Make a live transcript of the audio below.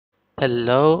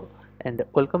Hello and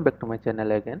welcome back to my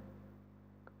channel again.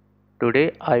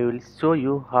 Today I will show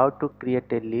you how to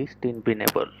create a list in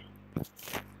Benable.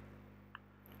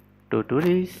 To do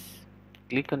this,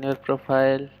 click on your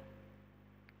profile,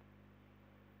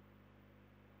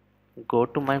 go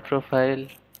to my profile,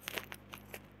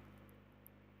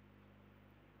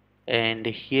 and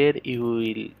here you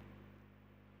will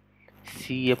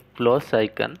see a plus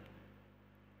icon.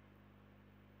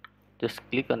 Just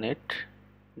click on it.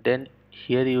 Then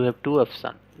here you have two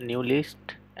options, new list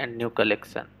and new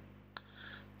collection.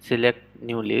 Select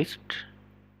new list.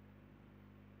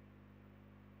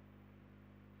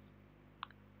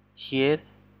 Here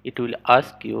it will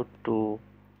ask you to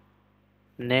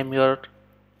name your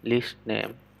list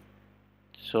name.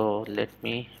 So let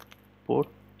me put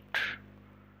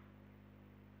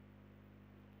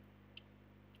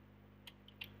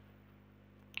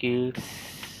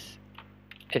kits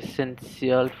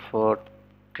essential for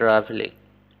traveling.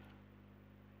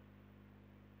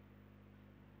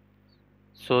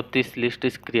 So this list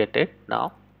is created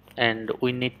now and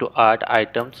we need to add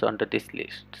items under this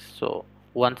list. So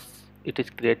once it is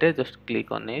created, just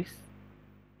click on this.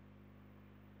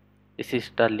 This is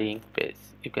the link page,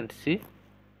 you can see.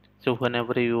 So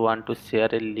whenever you want to share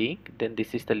a link, then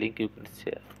this is the link you can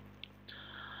share.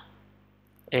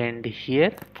 And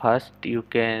here first you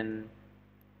can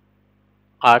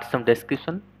add some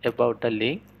description about the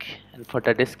link, and for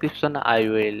the description I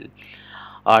will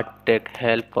take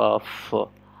help of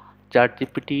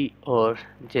ChatGPT or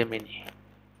Gemini.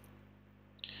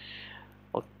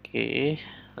 Okay,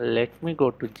 let me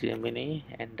go to Gemini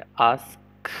and ask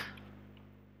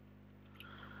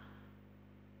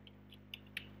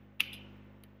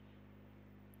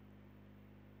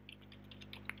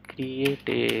create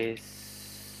a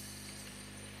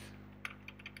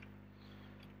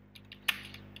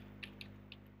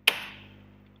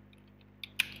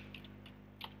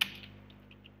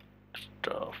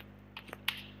stuff.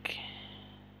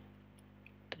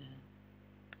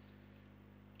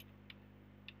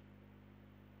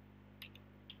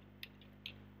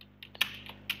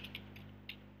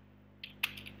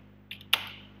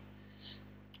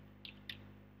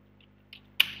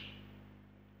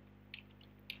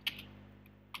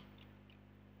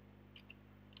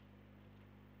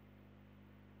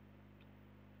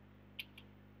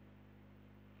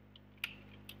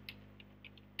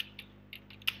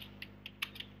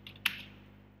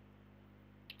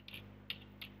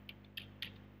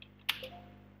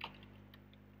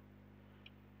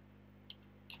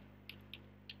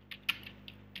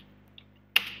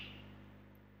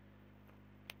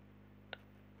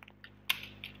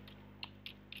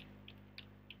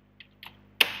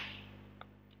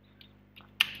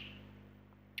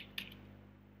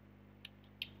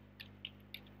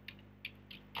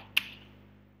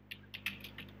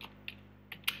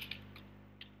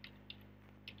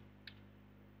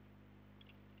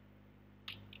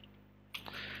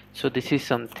 So this is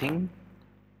something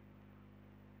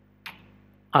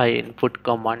I input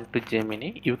command to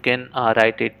Gemini. You can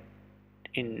write it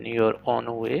in your own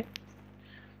way.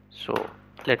 So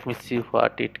let me see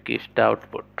what it gives the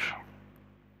output.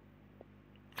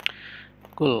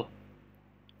 Cool.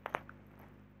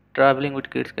 Traveling with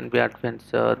kids can be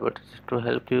adventure, but it's to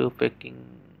help you packing,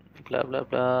 blah blah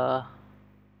blah.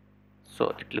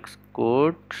 So it looks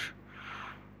good.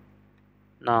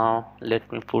 Now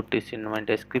let me put this in my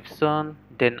description.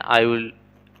 Then I will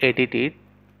edit it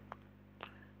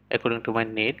according to my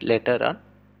need later on.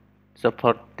 So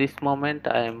for this moment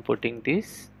I am putting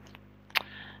this.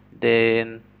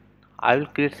 Then I will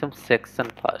create some section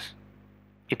first.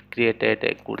 It created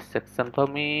a good section for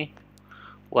me.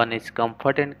 One is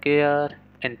comfort and care,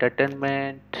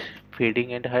 entertainment,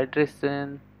 feeding and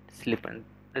hydration, sleep and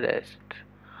rest.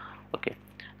 Okay,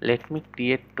 let me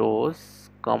create those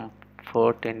comfort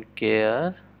and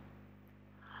care.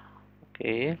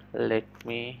 Okay, let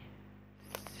me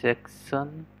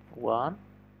section 1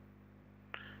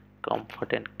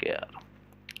 comfort and care.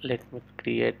 Let me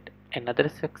create another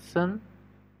section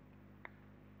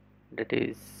that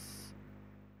is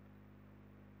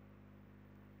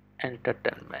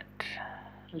entertainment.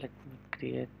 Let me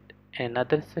create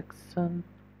another section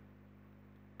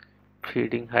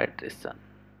feeding hydration.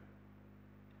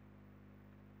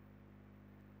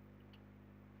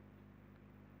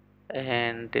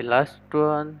 And the last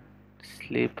one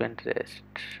sleep and rest.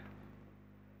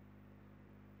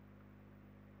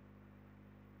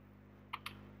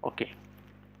 Okay,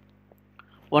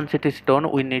 once it is done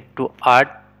we need to add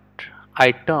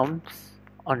items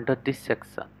under this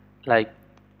section. Like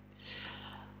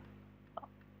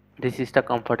this is the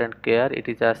comfort and care. It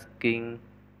is asking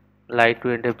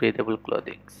lightweight and breathable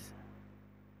clothing.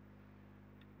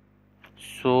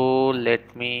 So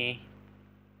let me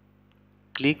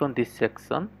click on this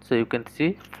section. So you can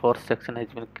see 4 section has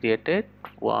been created,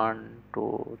 1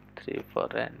 2 3 4,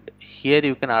 and here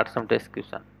you can add some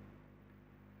description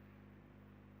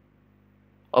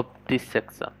of this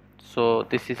section. So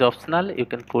this is optional, you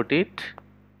can put it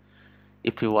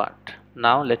if you want.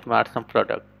 Now let me add some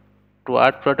product. To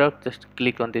add product, just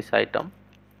click on this item,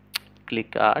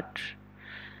 click add,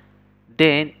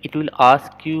 then it will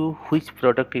ask you which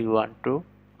product you want to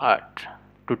add.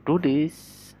 To do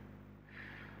this,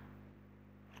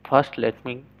 first let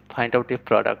me find out a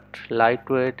product,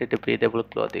 lightweight and breathable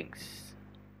clothing.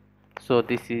 So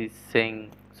this is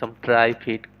saying some dry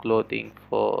fit clothing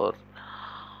for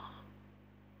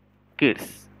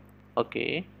kids.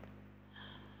 Okay,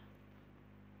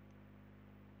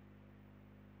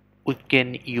 we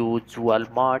can use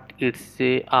Walmart, it's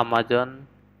a Amazon,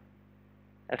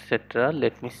 etc.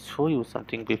 Let me show you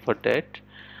something before that.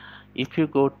 If you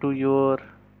go to your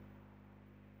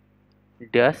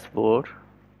dashboard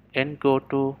and go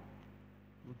to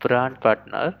brand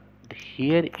partner,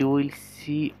 here you will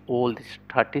see all these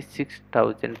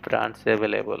 36,000 brands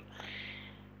available.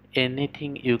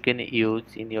 Anything you can use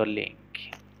in your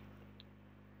link.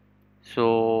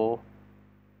 So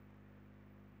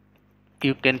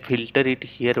you can filter it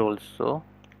here also.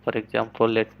 For example,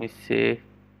 let me say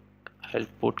I'll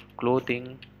put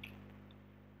clothing,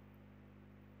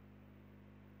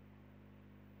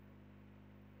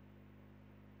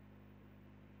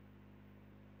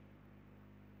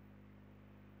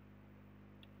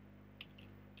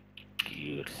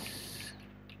 kids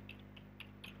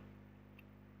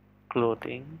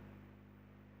clothing.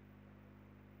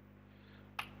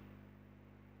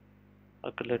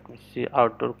 Okay, let me see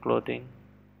outdoor clothing.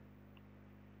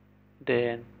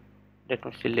 Then let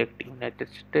me select United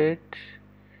States.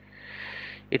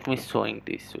 It means showing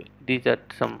this way. These are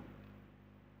some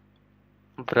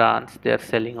brands they are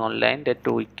selling online that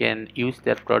we can use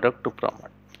their product to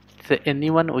promote. So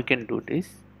anyone we can do this,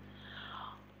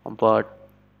 but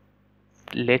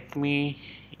let me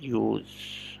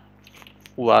use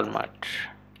Walmart.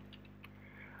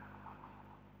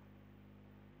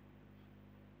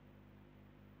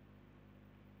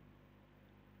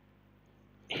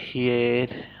 Here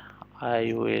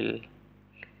I will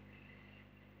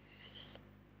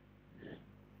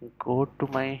go to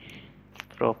my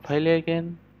profile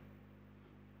again,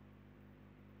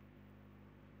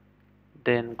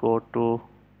 then go to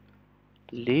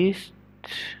list,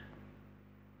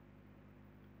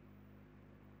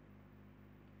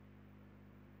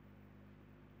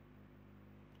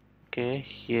 okay,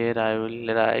 here I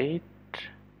will write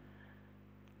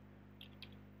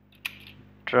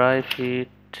dry fit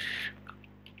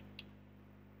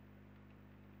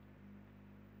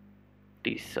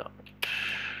t-shirt,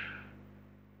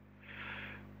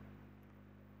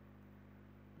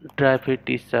 dry fit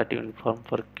t-shirt uniform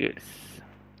for kids.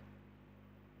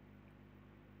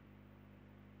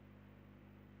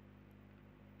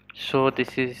 So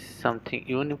this is something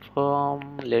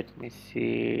uniform. Let me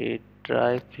see,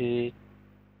 dry fit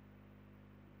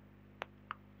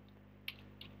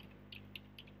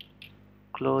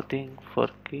clothing for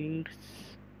kids.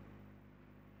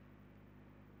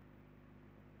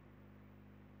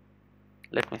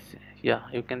 Let me see. Yeah,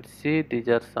 you can see these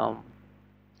are some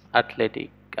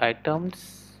athletic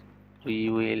items. We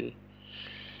will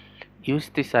use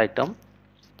this item.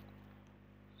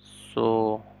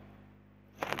 So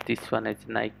this one is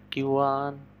Nike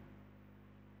one.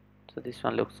 So this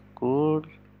one looks good.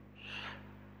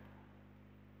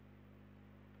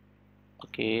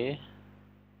 Okay.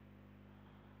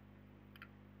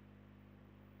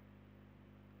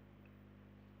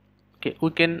 Okay,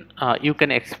 we can you can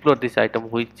explore this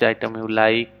item, which item you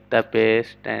like the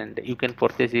best, and you can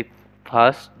purchase it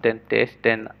first, then test,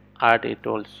 then add it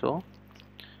also.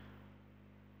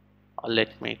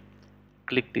 Let me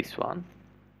click this one.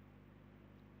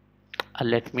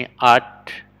 Let me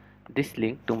add this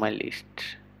link to my list.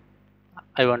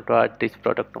 I want to add this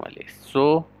product to my list.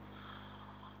 So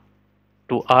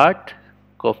to add,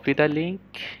 copy the link,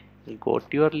 go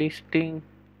to your listing,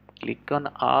 click on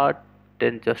add,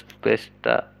 then just paste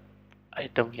the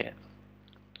item here.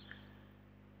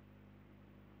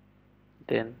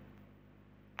 Then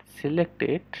select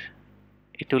it.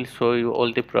 It will show you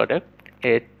all the product.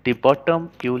 At the bottom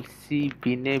you will see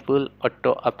Benable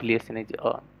auto affiliation is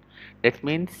on. That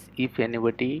means if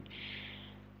anybody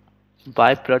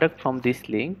buy product from this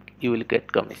link, you will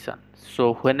get commission.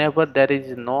 So whenever there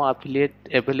is no affiliate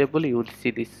available, you will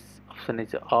see this option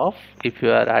is off. If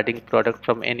you are adding product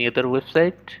from any other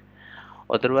website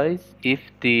Otherwise, if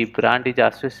the brand is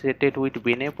associated with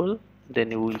Benable,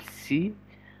 then you will see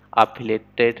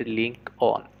affiliated link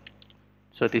on.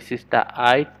 So this is the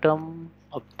item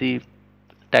of the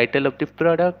title of the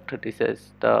product. This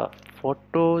is the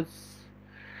photos.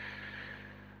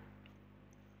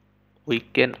 We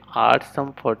can add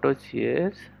some photos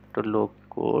here to look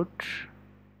good.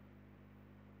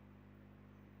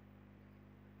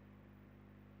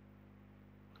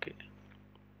 Okay.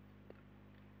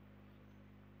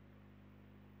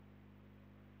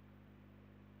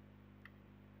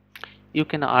 You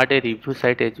can add a review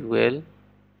site as well.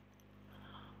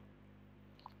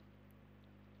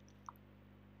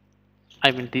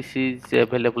 I mean, this is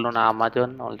available on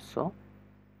Amazon also.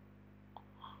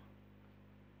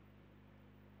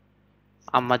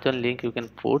 Amazon link you can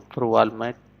put for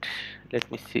Walmart.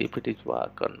 Let me see if it is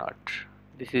work or not.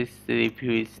 This is the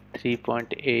review is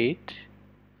 3.8.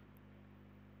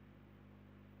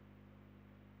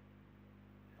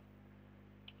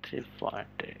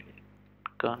 3.8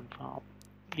 confirm.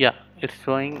 Yeah, it's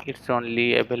showing it's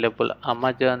only available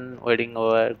Amazon, wedding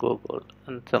over Google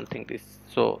and something this.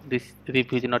 So this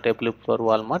review is not available for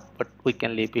Walmart, but we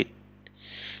can leave it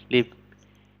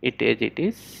as it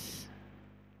is.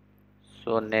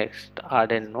 So next,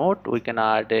 add a note. We can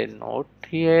add a note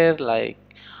here like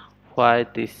why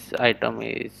this item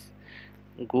is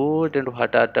good and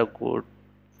what are the good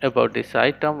about this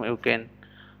item. You can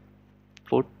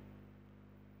put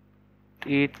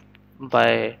it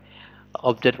by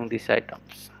observing these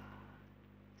items.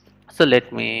 So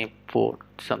let me put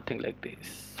something like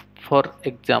this. For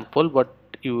example, but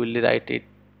you will write it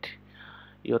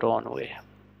your own way.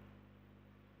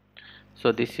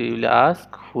 So this you will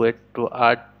ask where to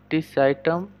add this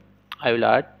item. I will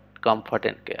add comfort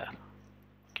and care.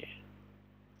 Okay.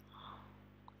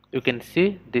 You can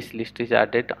see this list is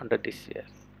added under this here.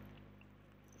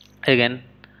 Again,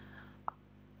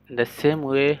 in the same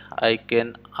way, I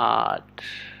can add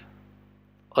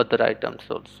other items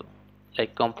also,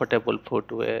 like comfortable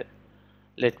footwear.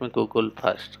 Let me Google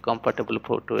first comfortable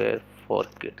footwear for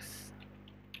kids.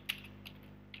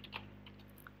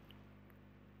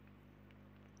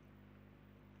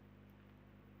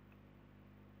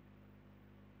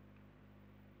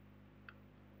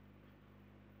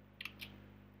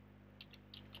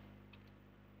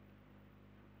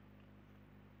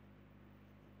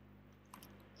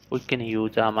 We can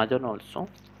use Amazon also.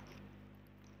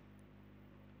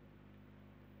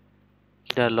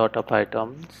 There are a lot of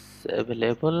items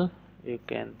available. You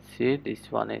can see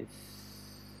this one is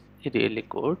really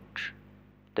good.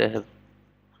 They have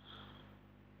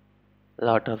a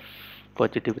lot of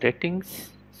positive ratings.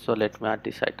 So let me add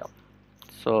this item.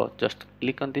 So just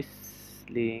click on this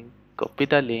link, copy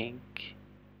the link,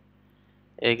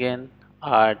 again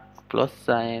add plus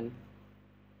sign,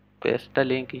 paste the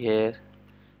link here,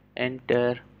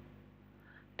 enter.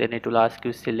 Then it will ask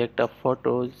you select a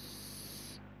photos.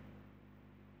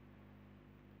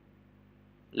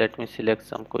 Let me select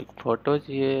some quick photos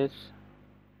here.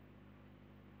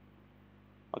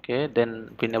 Okay,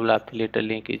 then Benable affiliate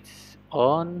link is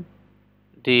on.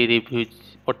 The review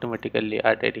is automatically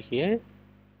added here.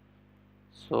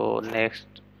 So next,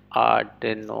 add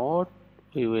a note.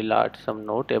 We will add some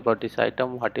note about this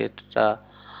item. What is the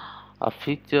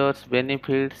features,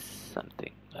 benefits,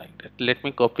 something like that. Let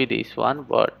me copy this one,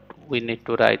 but we need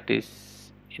to write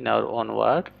this in our own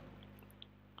word.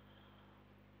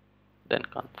 Then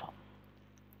confirm.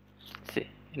 See,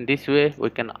 in this way we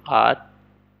can add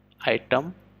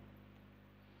item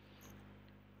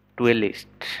to a list.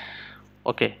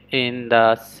 Okay, in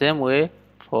the same way,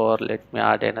 for let me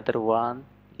add another one.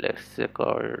 Let's say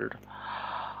called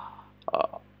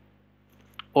uh,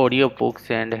 audio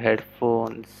books and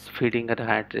headphones, feeding and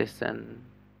hydration.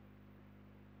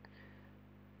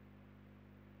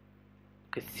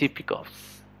 Okay, CP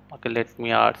cuffs. Okay, let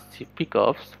me add CP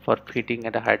cuffs for feeding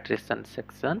and hydration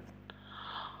section.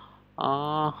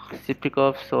 CP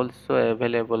cuffs also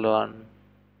available on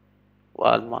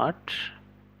Walmart.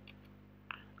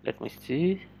 Let me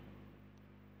see.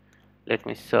 Let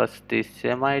me search this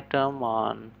same item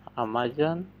on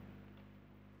Amazon.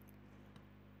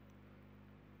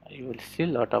 You will see a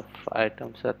lot of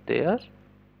items are there.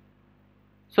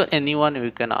 So anyone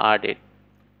you can add it.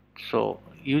 So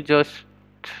you just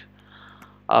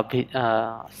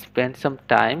spend some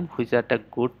time which are the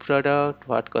good product,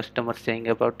 what customer saying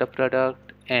about the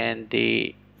product, and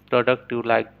the product you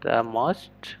like the most,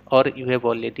 or you have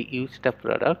already used the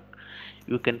product,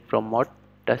 you can promote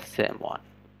the same one.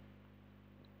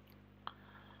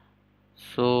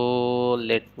 So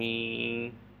let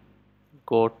me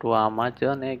go to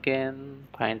Amazon again,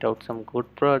 find out some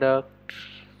good product.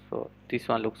 So this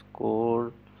one looks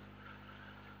good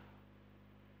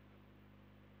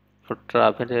for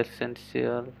travel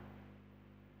essential.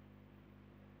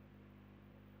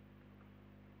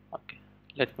 Okay,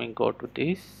 let me go to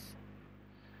this,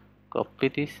 copy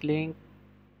this link,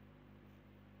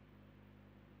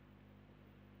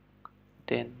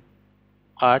 then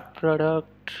art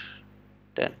product,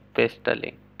 then paste the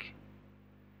link.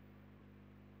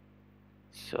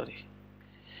 Sorry,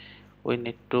 we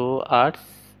need to add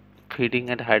feeding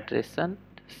and hydration.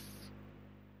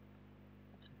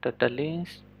 Enter the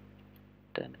list,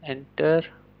 then enter.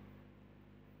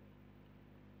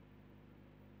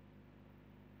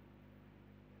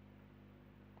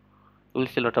 You will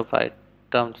see a lot of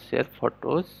items here,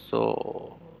 photos.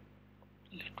 So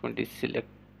let me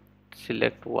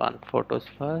select one photos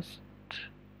first.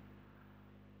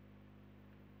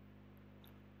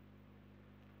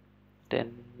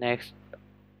 Then next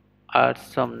add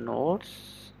some notes.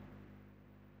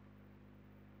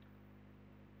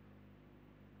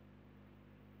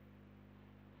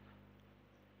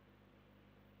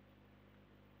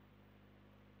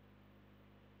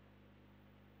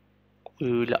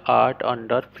 We will add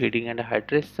under feeding and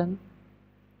hydration.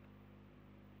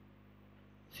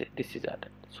 See, this is added.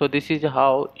 So this is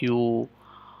how you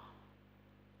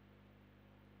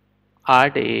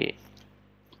add a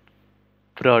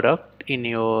product in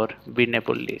your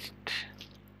Benable list.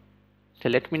 So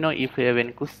let me know if you have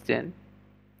any question.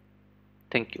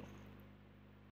 Thank you.